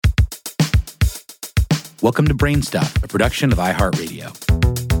Welcome to Brain Stuff, a production of iHeartRadio.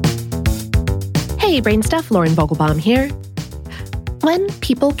 Hey, Brain Stuff, Lauren Vogelbaum here. When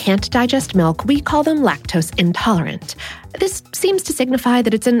people can't digest milk, we call them lactose intolerant. This seems to signify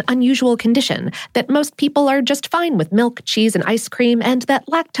that it's an unusual condition, that most people are just fine with milk, cheese, and ice cream, and that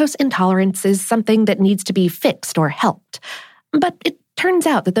lactose intolerance is something that needs to be fixed or helped. But it turns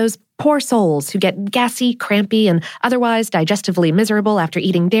out that those poor souls who get gassy, crampy, and otherwise digestively miserable after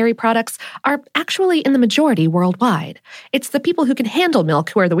eating dairy products are actually in the majority worldwide. It's the people who can handle milk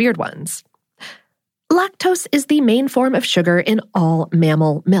who are the weird ones. Lactose is the main form of sugar in all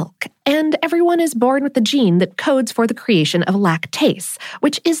mammal milk, and everyone is born with the gene that codes for the creation of lactase,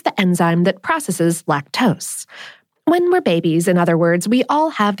 which is the enzyme that processes lactose. When we're babies, in other words, we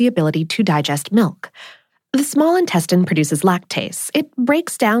all have the ability to digest milk. The small intestine produces lactase. It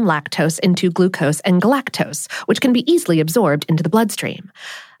breaks down lactose into glucose and galactose, which can be easily absorbed into the bloodstream.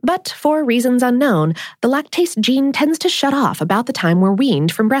 But for reasons unknown, the lactase gene tends to shut off about the time we're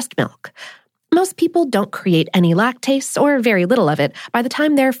weaned from breast milk. Most people don't create any lactase, or very little of it, by the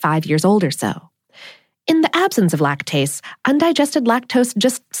time they're 5 years old or so. In the absence of lactase, undigested lactose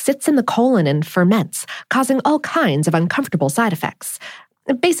just sits in the colon and ferments, causing all kinds of uncomfortable side effects.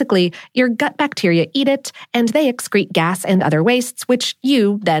 Basically, your gut bacteria eat it, and they excrete gas and other wastes, which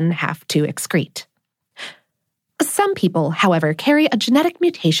you then have to excrete. Some people, however, carry a genetic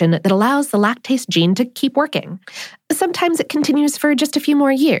mutation that allows the lactase gene to keep working. Sometimes it continues for just a few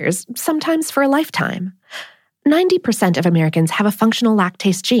more years, sometimes for a lifetime. 90% of Americans have a functional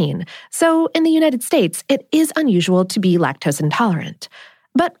lactase gene, so in the United States, it is unusual to be lactose intolerant.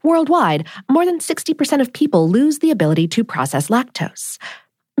 But worldwide, more than 60% of people lose the ability to process lactose.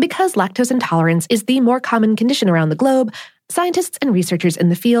 Because lactose intolerance is the more common condition around the globe, scientists and researchers in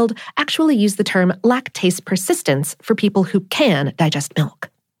the field actually use the term lactase persistence for people who can digest milk.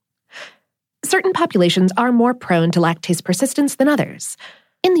 Certain populations are more prone to lactase persistence than others.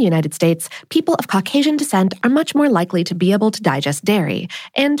 In the United States, people of Caucasian descent are much more likely to be able to digest dairy,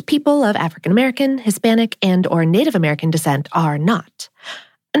 and people of African American, Hispanic, and/or Native American descent are not.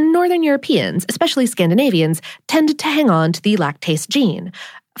 Northern Europeans, especially Scandinavians, tend to hang on to the lactase gene.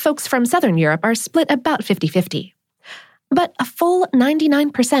 Folks from Southern Europe are split about 50-50. But a full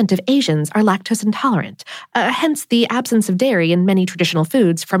 99% of Asians are lactose intolerant, hence the absence of dairy in many traditional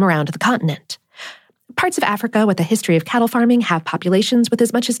foods from around the continent. Parts of Africa with a history of cattle farming have populations with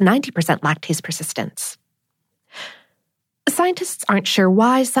as much as 90% lactase persistence. Scientists aren't sure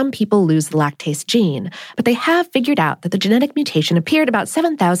why some people lose the lactase gene, but they have figured out that the genetic mutation appeared about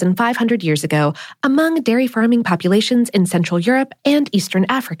 7,500 years ago among dairy farming populations in Central Europe and Eastern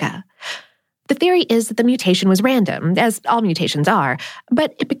Africa. The theory is that the mutation was random, as all mutations are,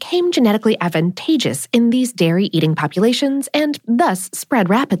 but it became genetically advantageous in these dairy-eating populations and thus spread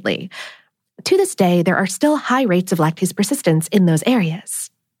rapidly. To this day, there are still high rates of lactase persistence in those areas.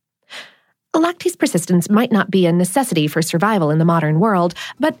 Lactase persistence might not be a necessity for survival in the modern world,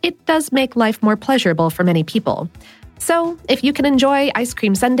 but it does make life more pleasurable for many people. So, if you can enjoy ice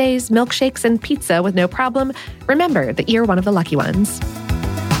cream sundaes, milkshakes, and pizza with no problem, remember that you're one of the lucky ones.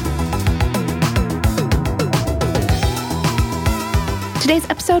 Today's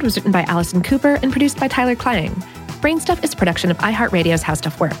episode was written by Allison Cooper and produced by Tyler Klang. Brain Stuff is a production of iHeartRadio's How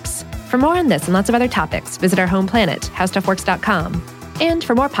Stuff Works. For more on this and lots of other topics, visit our home planet, howstuffworks.com. And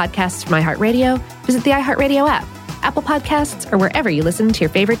for more podcasts from iHeartRadio, visit the iHeartRadio app, Apple Podcasts, or wherever you listen to your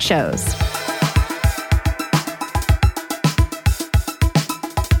favorite shows.